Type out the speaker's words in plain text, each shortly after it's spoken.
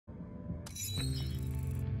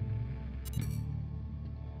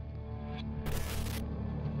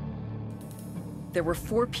There were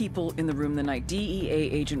 4 people in the room the night DEA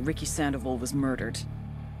agent Ricky Sandoval was murdered.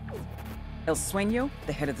 El Sueño,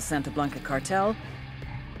 the head of the Santa Blanca cartel,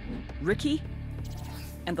 Ricky,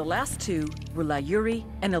 and the last 2 were La Yuri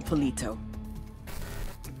and El Polito.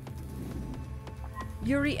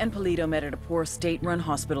 Yuri and Polito met at a poor state-run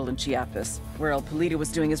hospital in Chiapas, where El Polito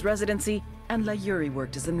was doing his residency and La Yuri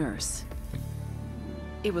worked as a nurse.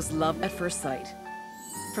 It was love at first sight.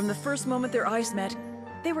 From the first moment their eyes met,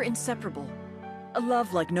 they were inseparable. A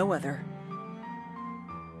love like no other.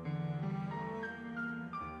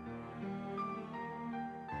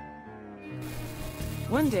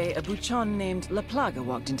 One day, a buchon named La Plaga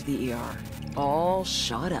walked into the ER, all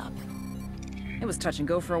shot up. It was touch and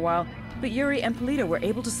go for a while, but Yuri and Polito were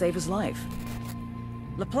able to save his life.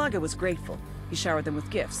 La Plaga was grateful. He showered them with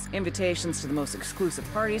gifts, invitations to the most exclusive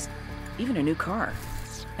parties, even a new car.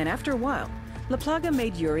 And after a while, La Plaga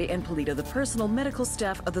made Yuri and Polito the personal medical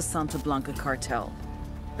staff of the Santa Blanca cartel.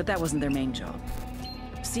 But that wasn't their main job.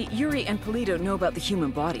 See, Yuri and Polito know about the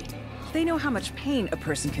human body. They know how much pain a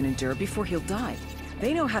person can endure before he'll die.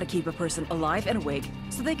 They know how to keep a person alive and awake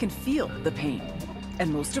so they can feel the pain.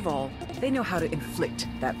 And most of all, they know how to inflict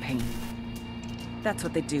that pain. That's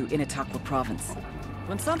what they do in Itacua province.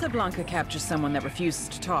 When Santa Blanca captures someone that refuses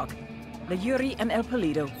to talk, the Yuri and El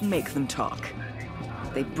Polito make them talk.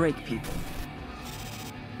 They break people.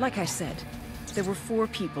 Like I said, there were 4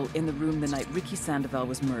 people in the room the night Ricky Sandoval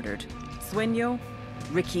was murdered. Sueño,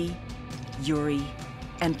 Ricky, Yuri,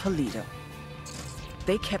 and Polito.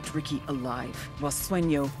 They kept Ricky alive while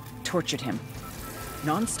Sueño tortured him.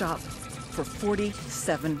 Non-stop for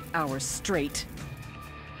 47 hours straight.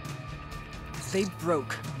 They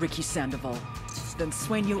broke Ricky Sandoval. Then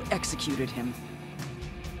Sueño executed him.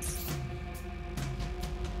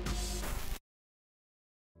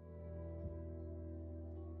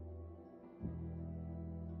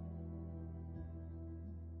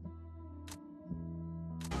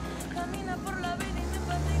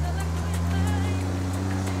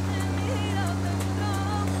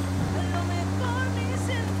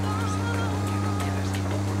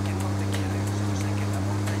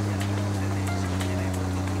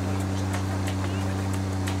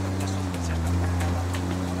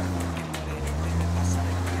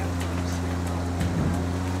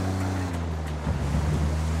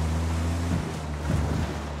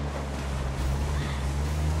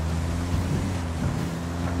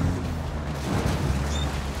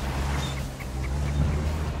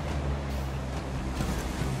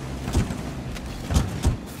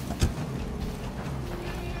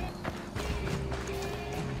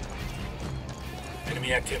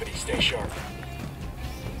 Enemy activity, stay sharp.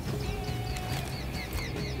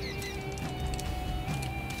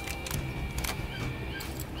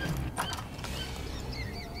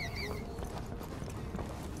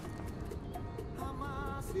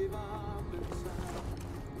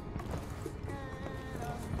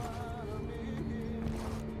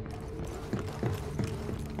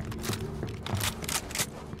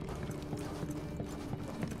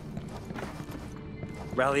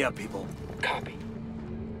 Rally up, people. Copy.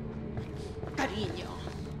 Cariño,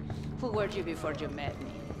 who were you before you met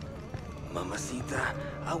me? Mamacita,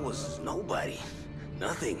 I was nobody.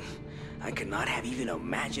 Nothing. I could not have even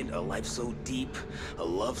imagined a life so deep, a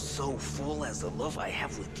love so full as the love I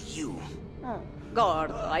have with you. Oh,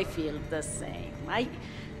 Gordo, I feel the same. I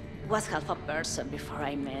was half a person before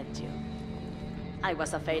I met you. I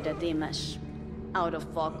was a faded image, out of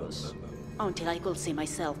focus, until I could see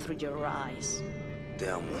myself through your eyes.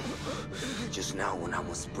 Damn. Just now when I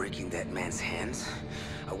was breaking that man's hands,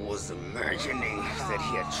 I was imagining that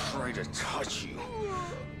he had tried to touch you.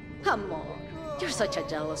 Amor, you're such a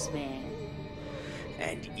jealous man.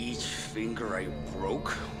 And each finger I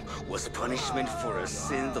broke was punishment for a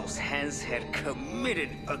sin those hands had committed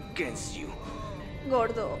against you.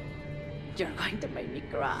 Gordo, you're going to make me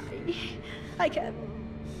cry.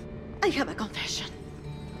 I have a confession.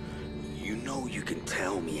 You know you can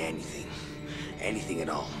tell me anything. Anything at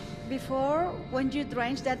all. Before, when you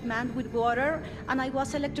drenched that man with water, and I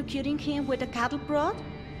was electrocuting him with a cattle prod?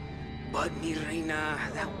 But, mi reina,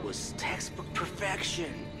 that was textbook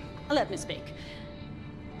perfection. Let me speak.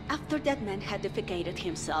 After that man had defecated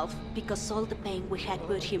himself, because all the pain we had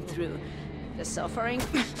put him through, the suffering,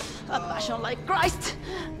 a passion like Christ.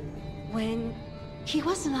 When he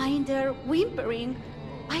was lying there whimpering,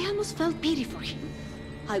 I almost felt pity for him.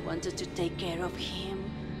 I wanted to take care of him,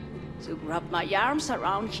 to wrap my arms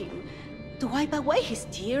around him, to wipe away his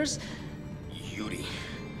tears. Yuri,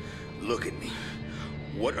 look at me.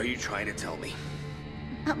 What are you trying to tell me?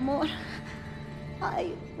 Amor,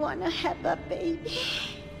 I wanna have a baby.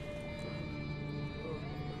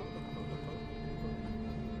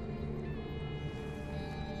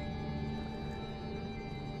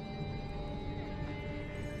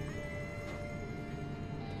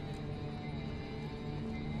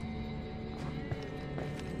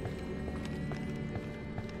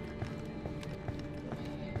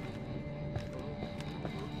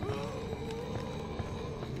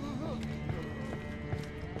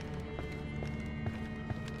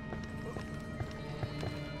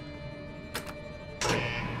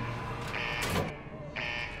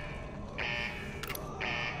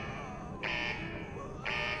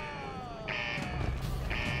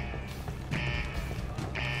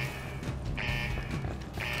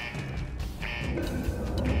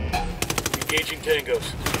 Engaging tangos.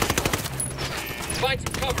 Find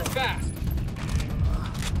some cover fast.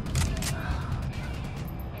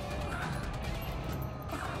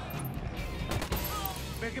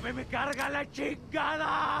 Me carga la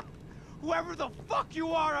chingada! Whoever the fuck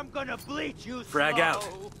you are, I'm gonna bleach you Frag slow. out.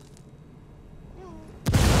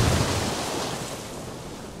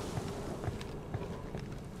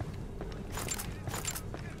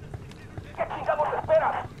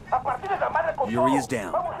 Yuri is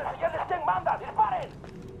down. ¡A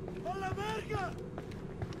la verga!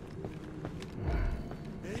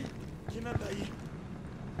 ¿Quién anda ahí?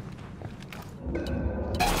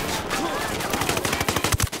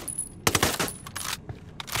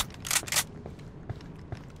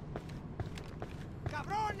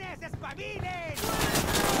 ¡Cabrones, espabilen!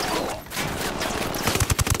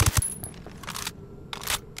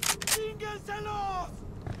 ¡Chínguenselos!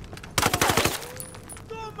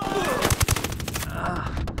 ¡Toma!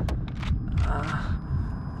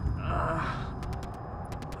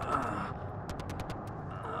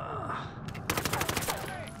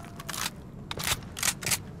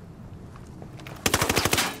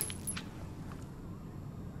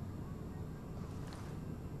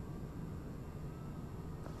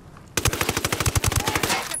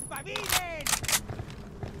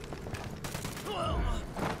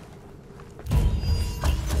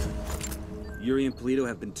 Yuri and Polito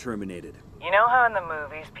have been terminated. You know how in the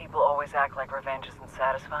movies people always act like revenge isn't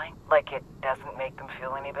satisfying? Like it doesn't make them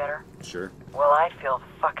feel any better? Sure. Well, I feel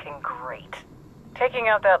fucking great. Taking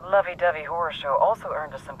out that lovey-dovey horror show also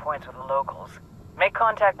earned us some points with the locals. Make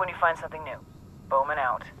contact when you find something new. Bowman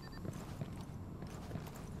out.